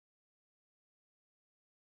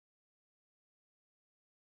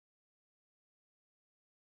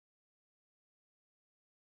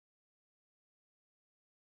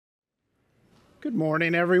Good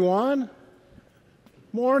morning, everyone.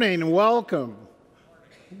 Morning, welcome.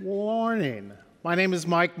 Morning. My name is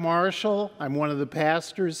Mike Marshall. I'm one of the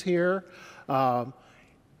pastors here,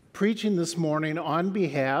 preaching this morning on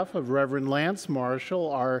behalf of Reverend Lance Marshall,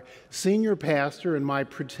 our senior pastor and my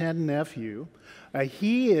pretend nephew.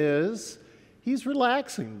 He's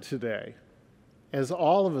relaxing today, as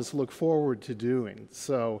all of us look forward to doing.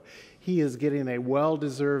 So he is getting a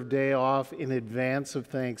well-deserved day off in advance of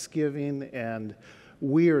Thanksgiving, and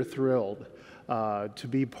we are thrilled to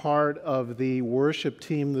be part of the worship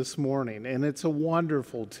team this morning. And it's a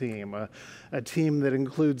wonderful team, a team that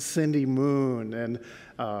includes Cindy Moon and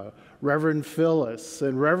Reverend Phyllis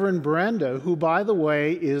and Reverend Brenda, who, by the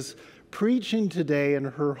way, is preaching today in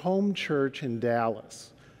her home church in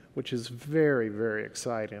Dallas, which is very, very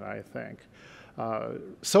exciting, I think.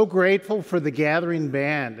 So grateful for the gathering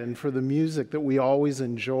band and for the music that we always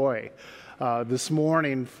enjoy. This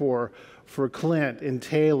morning for Clint and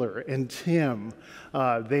Taylor and Tim.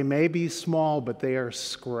 They may be small, but they are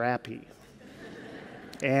scrappy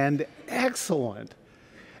and excellent.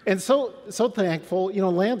 And so thankful. You know,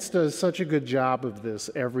 Lance does such a good job of this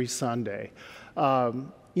every Sunday.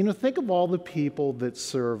 Think of all the people that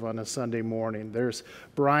serve on a Sunday morning. There's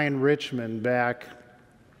Brian Richmond back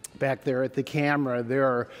there at the camera. There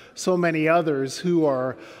are so many others who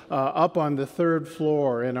are up on the third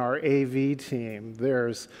floor in our AV team.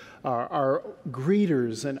 There's our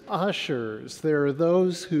greeters and ushers. There are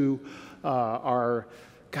those who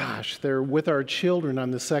they're with our children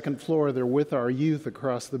on the second floor. They're with our youth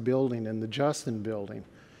across the building in the Justin building.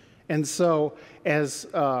 And so, as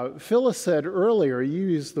Phyllis said earlier, you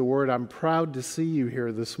used the word, I'm proud to see you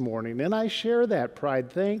here this morning. And I share that pride.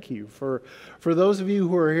 Thank you for those of you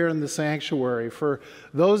who are here in the sanctuary, for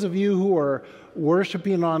those of you who are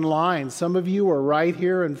worshiping online. Some of you are right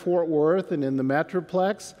here in Fort Worth and in the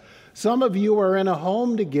Metroplex. Some of you are in a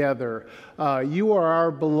home together. You are our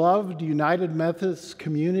beloved United Methodist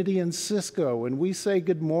community in Cisco, and we say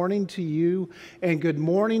good morning to you and good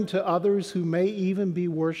morning to others who may even be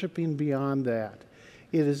worshiping beyond that.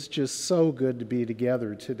 It is just so good to be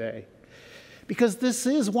together today, because this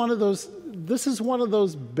is one of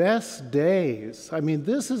those best days. I mean,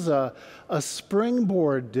 this is a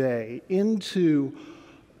springboard day into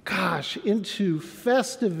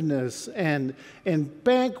festiveness and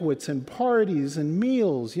banquets and parties and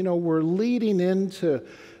meals. You know, we're leading into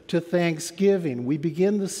Thanksgiving. We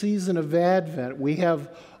begin the season of Advent. We have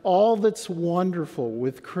all that's wonderful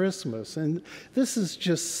with Christmas. And this is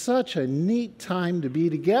just such a neat time to be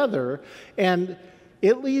together. And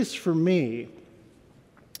at least for me,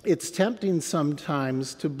 it's tempting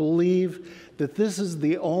sometimes to believe that this is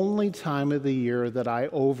the only time of the year that I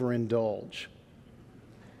overindulge.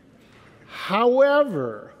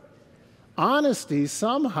 However, honesty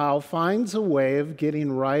somehow finds a way of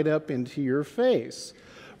getting right up into your face.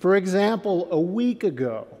 For example, a week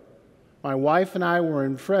ago, my wife and I were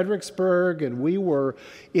in Fredericksburg, and we were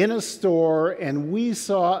in a store, and we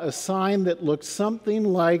saw a sign that looked something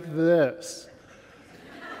like this.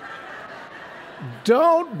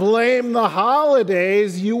 Don't blame the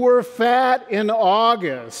holidays, you were fat in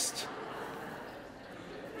August.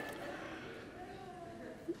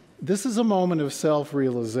 This is a moment of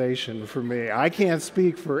self-realization for me. I can't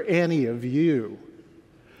speak for any of you.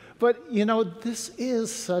 But, you know, this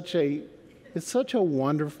is such a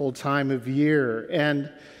wonderful time of year.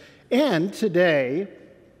 And today,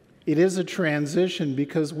 it is a transition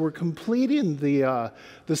because we're completing the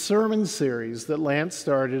sermon series that Lance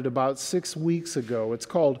started about 6 weeks ago. It's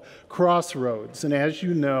called Crossroads. And as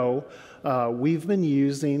you know, we've been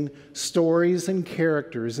using stories and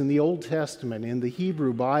characters in the Old Testament, in the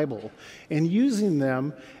Hebrew Bible, and using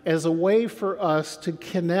them as a way for us to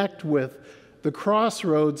connect with the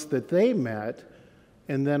crossroads that they met,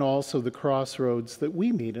 and then also the crossroads that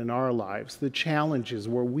we meet in our lives, the challenges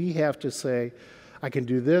where we have to say, I can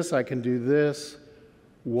do this, I can do this.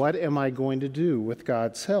 What am I going to do with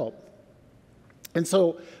God's help? And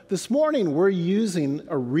so this morning we're using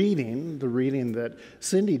the reading that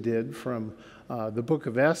Cindy did from the book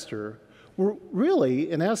of Esther. We're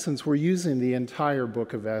really, in essence, we're using the entire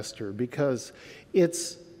book of Esther because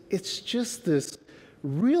it's just this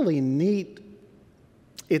really neat.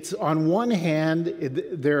 It's on one hand,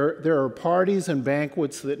 there are parties and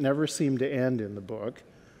banquets that never seem to end in the book.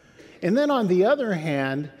 And then on the other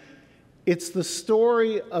hand, it's the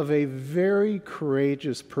story of a very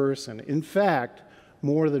courageous person. In fact,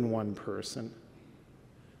 more than one person.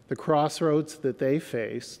 The crossroads that they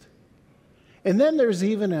faced. And then there's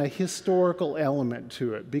even a historical element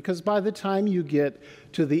to it, because by the time you get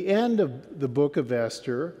to the end of the book of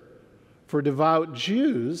Esther, for devout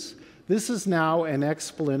Jews, This is now an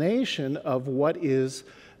explanation of what is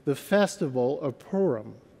the festival of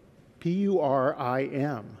Purim,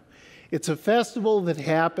 Purim. It's a festival that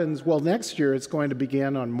happens, well, next year it's going to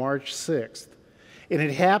begin on March 6th, and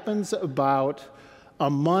it happens about a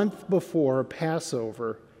month before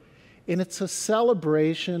Passover, and it's a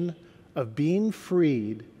celebration of being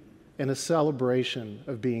freed and a celebration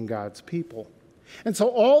of being God's people. And so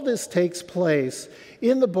all this takes place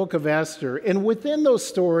in the book of Esther, and within those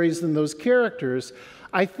stories and those characters,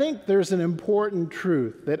 I think there's an important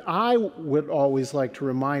truth that I would always like to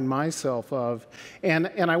remind myself of, and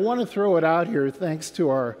I want to throw it out here thanks to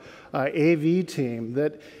our AV team,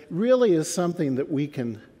 that really is something that we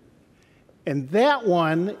can, and that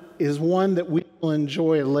one is one that we will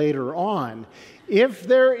enjoy later on. If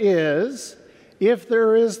there is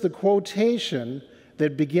the quotation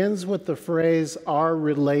that begins with the phrase, our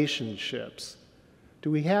relationships. Do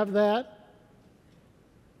we have that?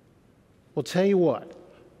 Well, tell you what,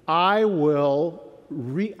 I will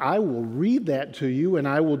read that to you, and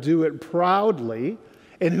I will do it proudly,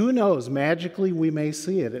 and who knows, magically we may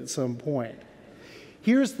see it at some point.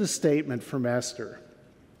 Here's the statement from Esther.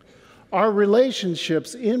 Our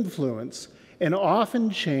relationships influence and often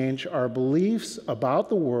change our beliefs about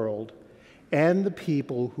the world and the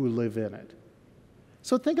people who live in it.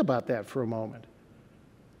 So think about that for a moment.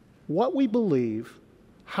 What we believe,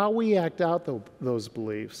 how we act out those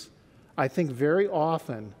beliefs, I think very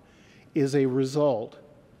often is a result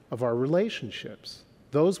of our relationships.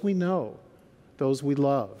 Those we know, those we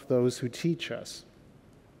love, those who teach us.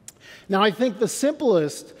 Now, I think the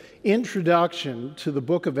simplest introduction to the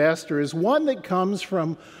book of Esther is one that comes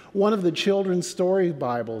from one of the children's story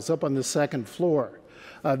Bibles up on the second floor.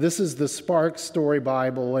 This is the Sparks Story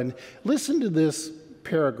Bible, and listen to this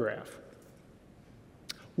paragraph.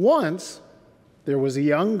 Once, there was a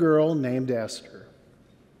young girl named Esther.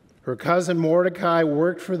 Her cousin Mordecai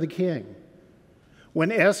worked for the king.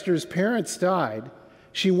 When Esther's parents died,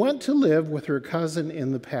 she went to live with her cousin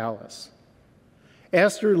in the palace.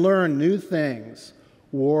 Esther learned new things,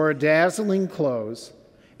 wore dazzling clothes,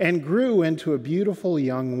 and grew into a beautiful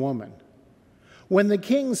young woman. When the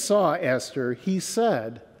king saw Esther, he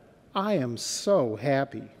said, "I am so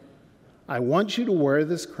happy. I want you to wear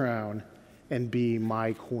this crown and be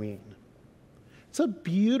my queen." It's a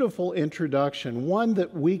beautiful introduction, one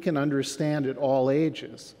that we can understand at all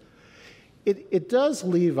ages. It does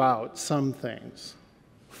leave out some things.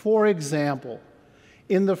 For example,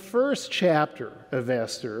 in the first chapter of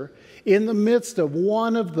Esther, in the midst of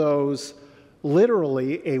one of those,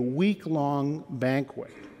 literally a week-long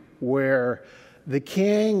banquet, where the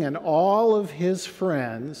king and all of his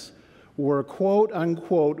friends were, quote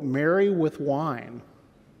unquote, merry with wine,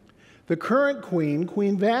 the current queen,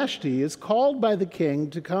 Queen Vashti, is called by the king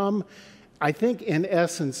to come, I think in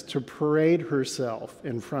essence, to parade herself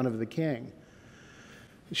in front of the king.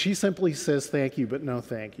 She simply says, "Thank you, but no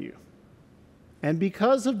thank you." And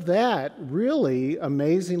because of that really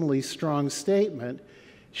amazingly strong statement,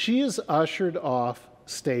 she is ushered off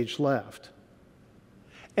stage left.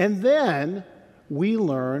 And then we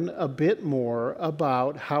learn a bit more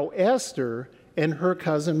about how Esther and her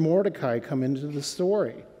cousin Mordecai come into the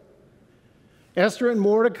story. Esther and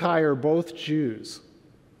Mordecai are both Jews,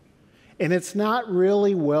 and it's not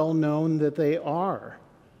really well known that they are,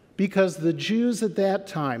 because the Jews at that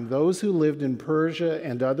time, those who lived in Persia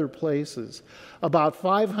and other places, about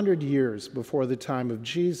 500 years before the time of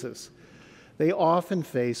Jesus, they often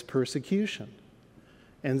faced persecution.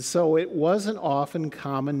 And so it wasn't often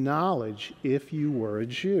common knowledge if you were a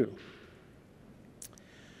Jew.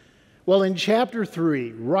 Well, in chapter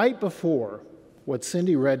 3, right before what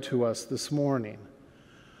Cindy read to us this morning,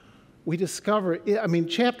 we discover,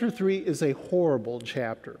 chapter 3 is a horrible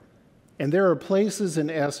chapter. And there are places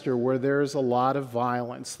in Esther where there's a lot of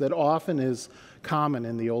violence that often is common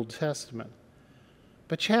in the Old Testament.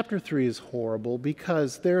 But chapter 3 is horrible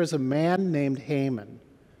because there is a man named Haman.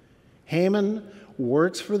 Haman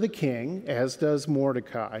works for the king, as does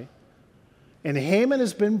Mordecai. And Haman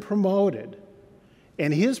has been promoted.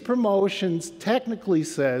 And his promotion technically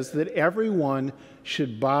says that everyone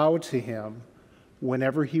should bow to him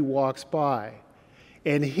whenever he walks by.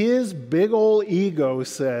 And his big old ego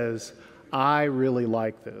says, "I really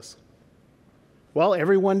like this." Well,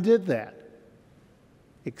 everyone did that,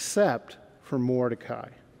 except for Mordecai.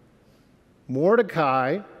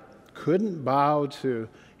 Mordecai couldn't bow to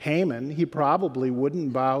Haman. He probably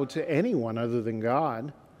wouldn't bow to anyone other than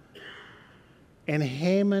God. And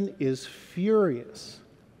Haman is furious.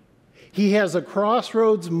 He has a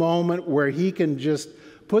crossroads moment where he can just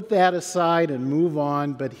put that aside and move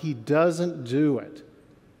on, but he doesn't do it.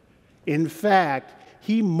 In fact,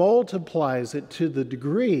 he multiplies it to the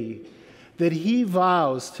degree that he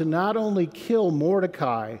vows to not only kill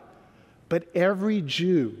Mordecai, but every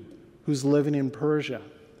Jew who's living in Persia.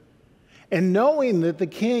 And knowing that the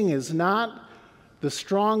king is not the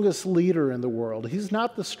strongest leader in the world, he's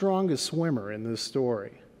not the strongest swimmer in this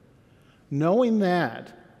story. Knowing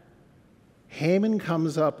that, Haman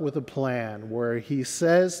comes up with a plan where he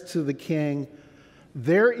says to the king,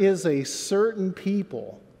 there is a certain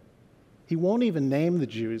people. He won't even name the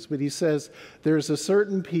Jews, but he says there's a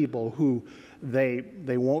certain people who they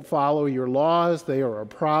won't follow your laws. They are a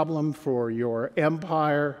problem for your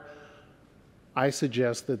empire. I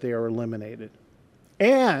suggest that they are eliminated.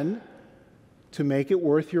 And to make it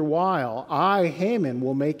worth your while, I, Haman,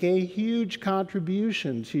 will make a huge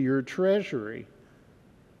contribution to your treasury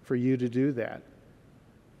for you to do that.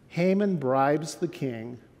 Haman bribes the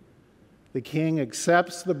king. The king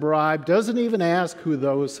accepts the bribe, doesn't even ask who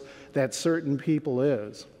that certain people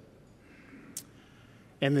is.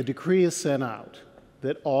 And the decree is sent out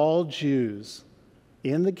that all Jews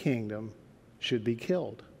in the kingdom should be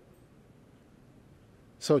killed.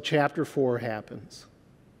 So chapter 4 happens.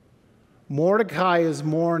 Mordecai is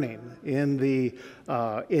mourning in the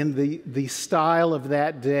style of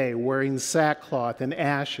that day, wearing sackcloth and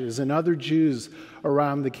ashes, and other Jews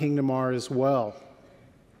around the kingdom are as well.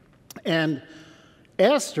 And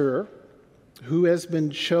Esther, who has been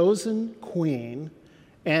chosen queen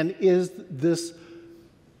and is this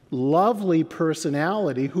lovely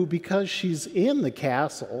personality who, because she's in the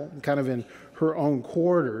castle, kind of in her own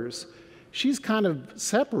quarters, she's kind of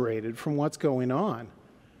separated from what's going on.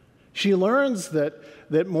 She learns that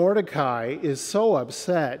Mordecai is so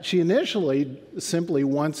upset. She initially simply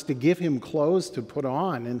wants to give him clothes to put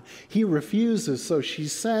on, and he refuses, so she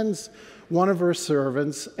sends one of her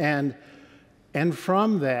servants, and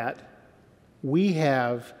from that, we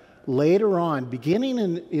have later on, beginning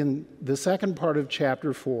in the second part of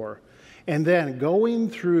chapter 4, and then going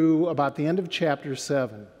through about the end of chapter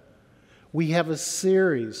 7, we have a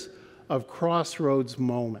series of crossroads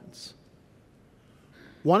moments.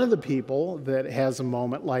 One of the people that has a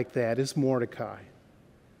moment like that is Mordecai,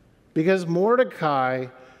 because Mordecai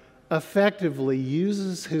effectively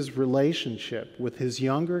uses his relationship with his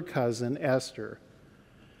younger cousin Esther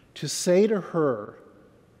to say to her,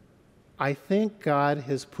 I think God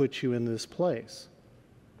has put you in this place.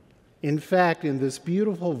 In fact, in this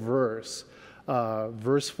beautiful verse,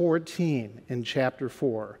 verse 14 in chapter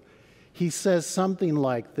 4, he says something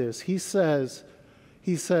like this. He says,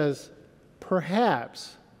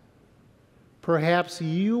 perhaps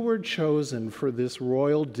you were chosen for this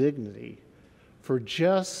royal dignity for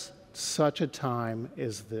just such a time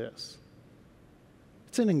as this.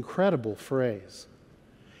 It's an incredible phrase.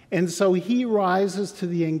 And so he rises to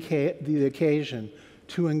the occasion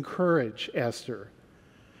to encourage Esther.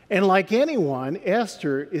 And like anyone,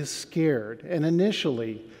 Esther is scared, and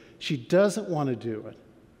initially she doesn't want to do it.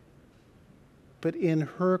 But in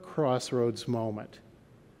her crossroads moment,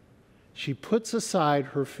 she puts aside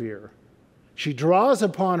her fear. She draws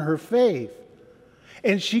upon her faith,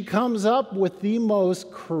 and she comes up with the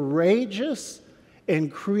most courageous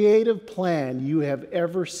and creative plan you have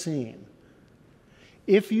ever seen.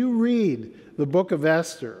 If you read the book of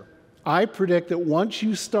Esther, I predict that once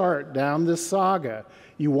you start down this saga,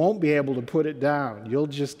 you won't be able to put it down. You'll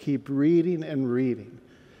just keep reading and reading.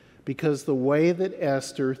 Because the way that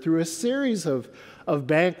Esther, through a series of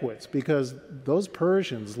banquets, because those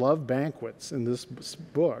Persians love banquets in this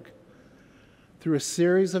book, through a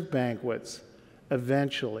series of banquets,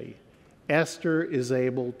 eventually, Esther is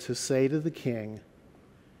able to say to the king,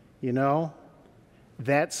 you know,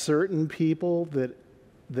 that certain people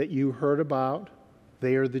that you heard about,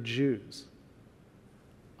 they are the Jews.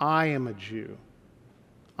 I am a Jew.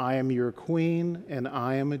 I am your queen, and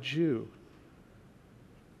I am a Jew.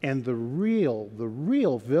 And the real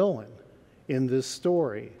villain in this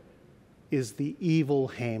story is the evil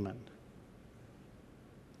Haman.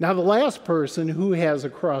 Now, the last person who has a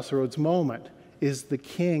crossroads moment is the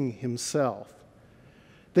king himself.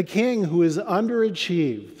 The king who is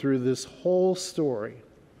underachieved through this whole story.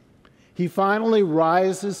 He finally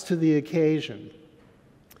rises to the occasion.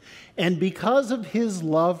 And because of his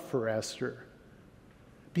love for Esther,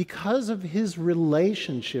 because of his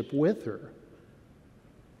relationship with her,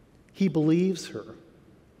 he believes her.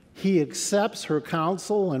 He accepts her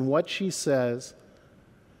counsel and what she says.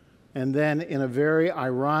 And then, in a very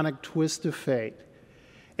ironic twist of fate,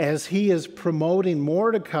 as he is promoting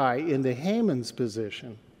Mordecai into Haman's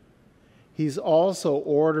position, he's also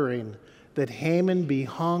ordering that Haman be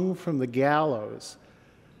hung from the gallows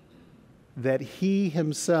that he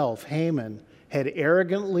himself, Haman, had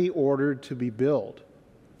arrogantly ordered to be built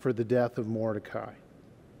for the death of Mordecai.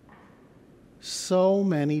 So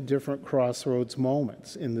many different crossroads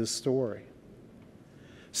moments in this story.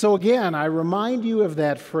 So again, I remind you of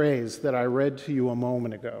that phrase that I read to you a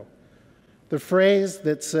moment ago. The phrase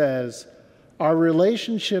that says, our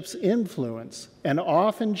relationships influence and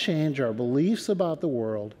often change our beliefs about the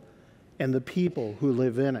world and the people who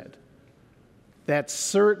live in it. That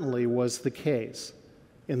certainly was the case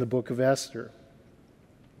in the book of Esther.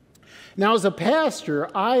 Now, as a pastor,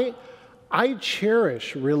 I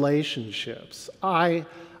cherish relationships. I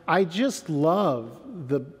just love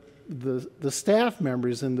the staff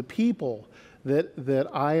members and the people that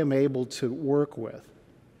I am able to work with.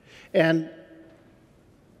 And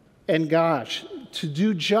gosh, to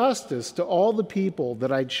do justice to all the people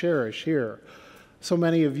that I cherish here, so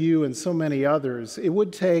many of you and so many others, it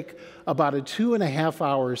would take about a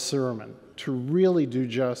 2.5-hour sermon to really do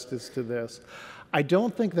justice to this. I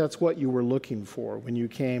don't think that's what you were looking for when you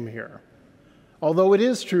came here. Although it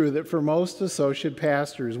is true that for most associate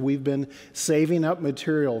pastors, we've been saving up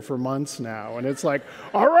material for months now, and it's like,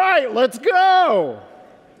 all right, let's go!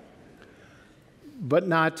 But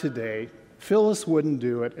not today. Phyllis wouldn't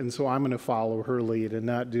do it, and so I'm going to follow her lead and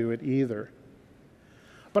not do it either.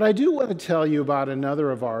 But I do want to tell you about another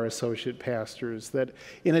of our associate pastors that,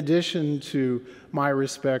 in addition to my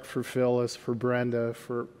respect for Phyllis, for Brenda,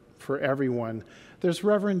 for everyone, there's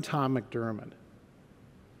Reverend Tom McDermott.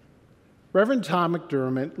 Reverend Tom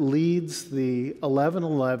McDermott leads the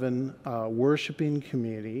 1111 worshiping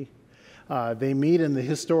community. They meet in the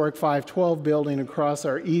historic 512 building across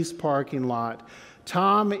our east parking lot.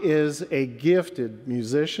 Tom is a gifted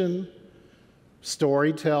musician,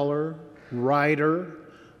 storyteller, writer.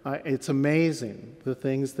 It's amazing the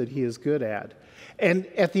things that he is good at. And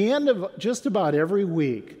at the end of just about every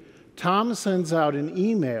week, Tom sends out an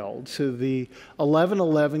email to the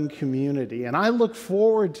 1111 community, and I look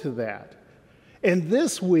forward to that. And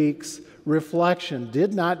this week's reflection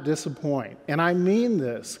did not disappoint, and I mean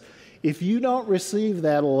this. If you don't receive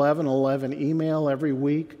that 1111 email every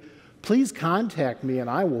week, please contact me and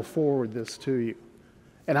I will forward this to you.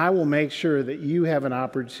 And I will make sure that you have an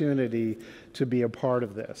opportunity to be a part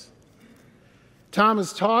of this. Tom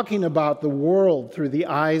is talking about the world through the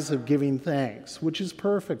eyes of giving thanks, which is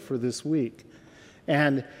perfect for this week.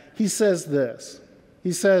 And he says this.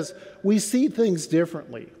 He says, we see things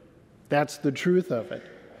differently. That's the truth of it.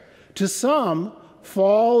 To some,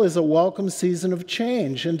 fall is a welcome season of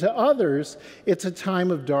change, and to others, it's a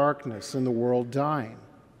time of darkness and the world dying.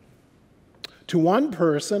 To one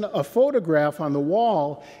person, a photograph on the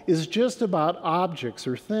wall is just about objects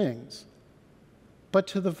or things. But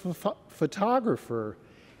to the photographer,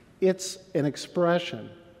 it's an expression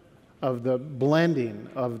of the blending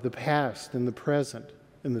of the past and the present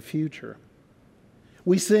and the future.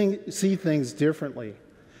 We see things differently,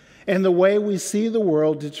 and the way we see the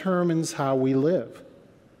world determines how we live.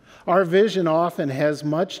 Our vision often has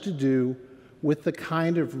much to do with the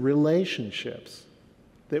kind of relationships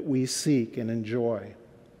that we seek and enjoy.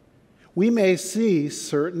 We may see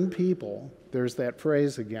certain people, there's that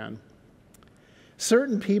phrase again,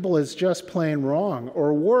 certain people as just plain wrong,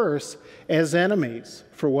 or worse, as enemies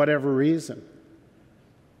for whatever reason.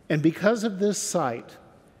 And because of this sight,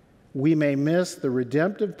 we may miss the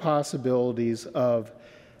redemptive possibilities of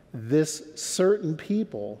this certain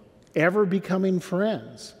people ever becoming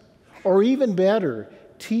friends, or even better,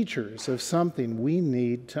 teachers of something we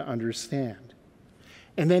need to understand.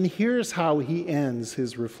 And then here's how he ends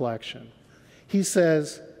his reflection. He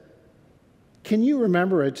says, can you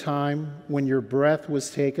remember a time when your breath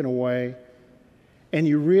was taken away and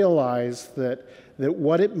you realized that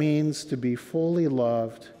what it means to be fully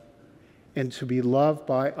loved and to be loved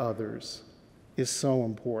by others is so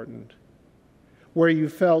important? Where you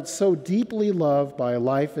felt so deeply loved by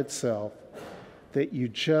life itself that you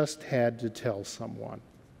just had to tell someone.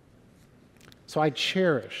 So I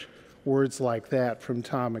cherish words like that from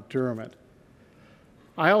Tom McDermott.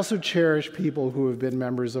 I also cherish people who have been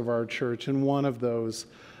members of our church, and one of those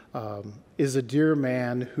is a dear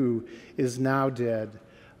man who is now dead.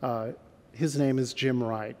 His name is Jim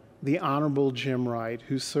Wright, the Honorable Jim Wright,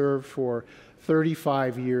 who served for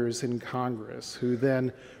 35 years in Congress, who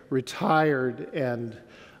then retired and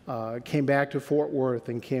came back to Fort Worth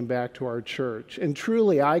and came back to our church. And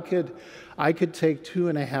truly, I could take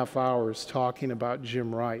 2.5 hours talking about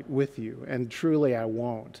Jim Wright with you, and truly I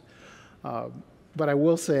won't. But I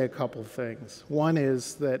will say a couple things. One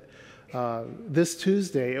is that this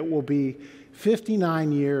Tuesday it will be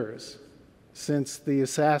 59 years since the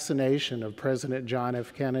assassination of President John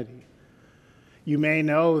F. Kennedy. You may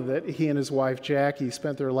know that he and his wife Jackie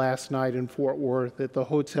spent their last night in Fort Worth at the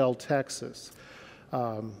Hotel Texas.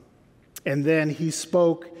 And then he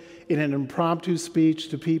spoke in an impromptu speech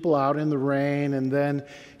to people out in the rain, and then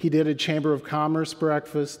he did a Chamber of Commerce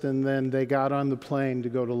breakfast, and then they got on the plane to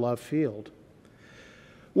go to Love Field.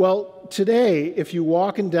 Well, today, if you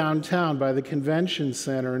walk in downtown by the convention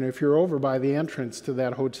center, and if you're over by the entrance to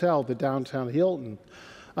that hotel, the Downtown Hilton,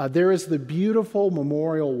 there is the beautiful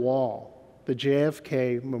memorial wall, the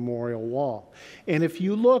JFK Memorial Wall. And if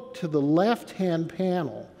you look to the left-hand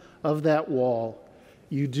panel of that wall,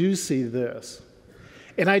 you do see this.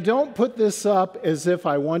 And I don't put this up as if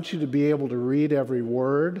I want you to be able to read every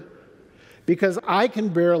word, because I can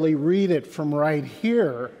barely read it from right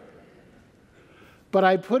here. But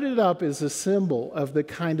I put it up as a symbol of the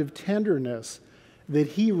kind of tenderness that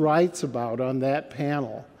he writes about on that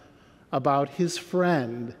panel, about his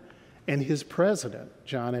friend and his president,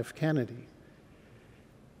 John F. Kennedy.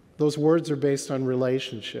 Those words are based on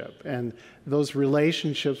relationship, and those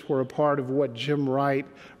relationships were a part of what Jim Wright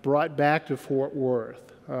brought back to Fort Worth.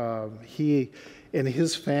 He and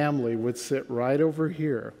his family would sit right over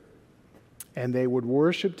here, and they would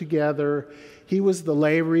worship together. He was the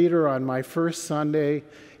lay reader on my first Sunday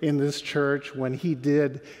in this church when he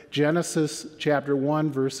did Genesis chapter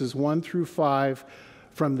 1, verses 1 through 5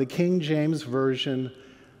 from the King James Version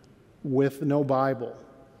with no Bible.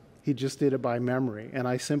 He just did it by memory. And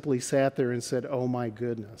I simply sat there and said, oh my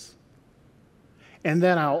goodness. And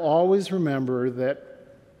then I'll always remember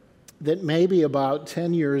that maybe about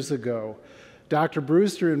 10 years ago, Dr.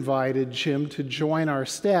 Brewster invited Jim to join our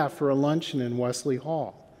staff for a luncheon in Wesley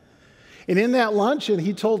Hall. And in that luncheon,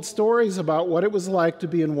 he told stories about what it was like to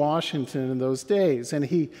be in Washington in those days. And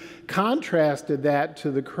he contrasted that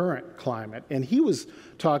to the current climate. And he was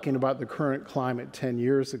talking about the current climate 10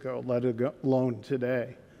 years ago, let alone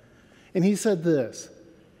today. And he said this.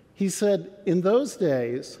 He said, in those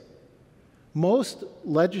days, most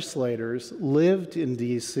legislators lived in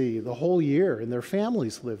D.C. the whole year, and their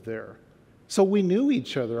families lived there. So we knew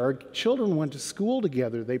each other. Our children went to school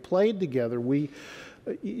together. They played together. We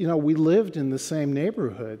lived in the same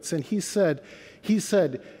neighborhoods. And he said,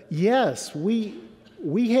 yes, we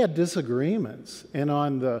had disagreements. And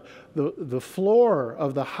on the floor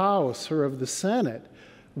of the House or of the Senate,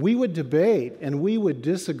 we would debate and we would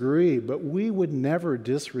disagree, but we would never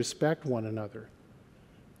disrespect one another.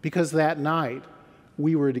 Because that night,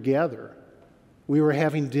 we were together. We were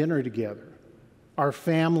having dinner together. Our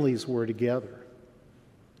families were together.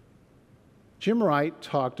 Jim Wright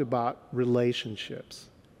talked about relationships.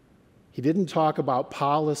 He didn't talk about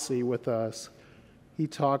policy with us. He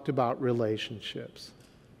talked about relationships.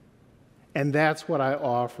 And that's what I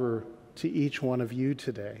offer to each one of you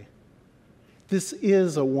today. This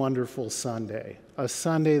is a wonderful Sunday, a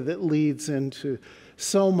Sunday that leads into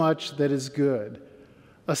so much that is good,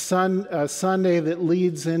 a Sunday that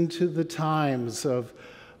leads into the times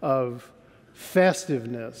of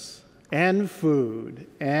festiveness and food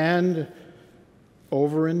and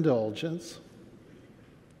overindulgence,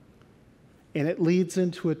 and it leads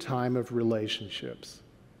into a time of relationships.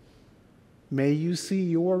 May you see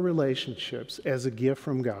your relationships as a gift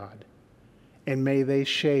from God, and may they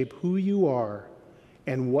shape who you are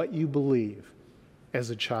and what you believe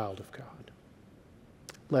as a child of God.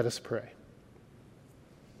 Let us pray.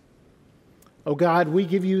 Oh God, we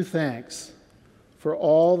give you thanks for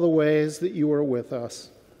all the ways that you are with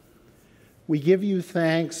us. We give you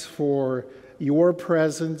thanks for your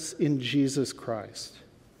presence in Jesus Christ.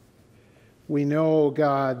 We know,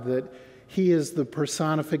 God, that he is the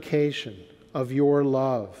personification of your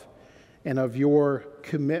love and of your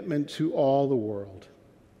commitment to all the world.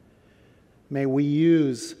 May we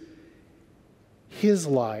use his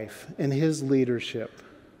life and his leadership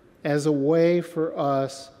as a way for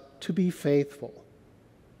us to be faithful,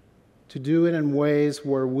 to do it in ways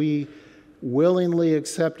where we willingly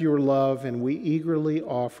accept your love and we eagerly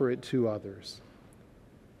offer it to others.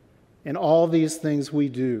 And all these things we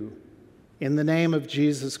do in the name of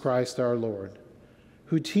Jesus Christ our Lord,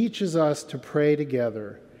 who teaches us to pray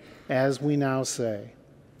together as we now say,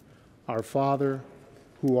 Our Father,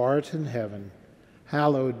 who art in heaven,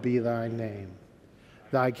 hallowed be thy name.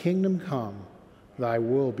 Thy kingdom come, thy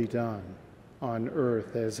will be done, on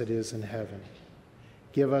earth as it is in heaven.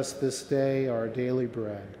 Give us this day our daily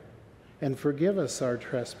bread, and forgive us our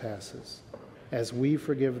trespasses, as we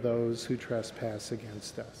forgive those who trespass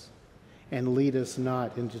against us. And lead us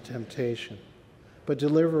not into temptation, but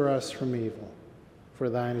deliver us from evil. For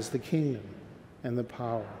thine is the kingdom, and the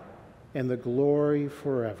power, and the glory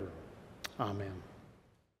forever. Amen.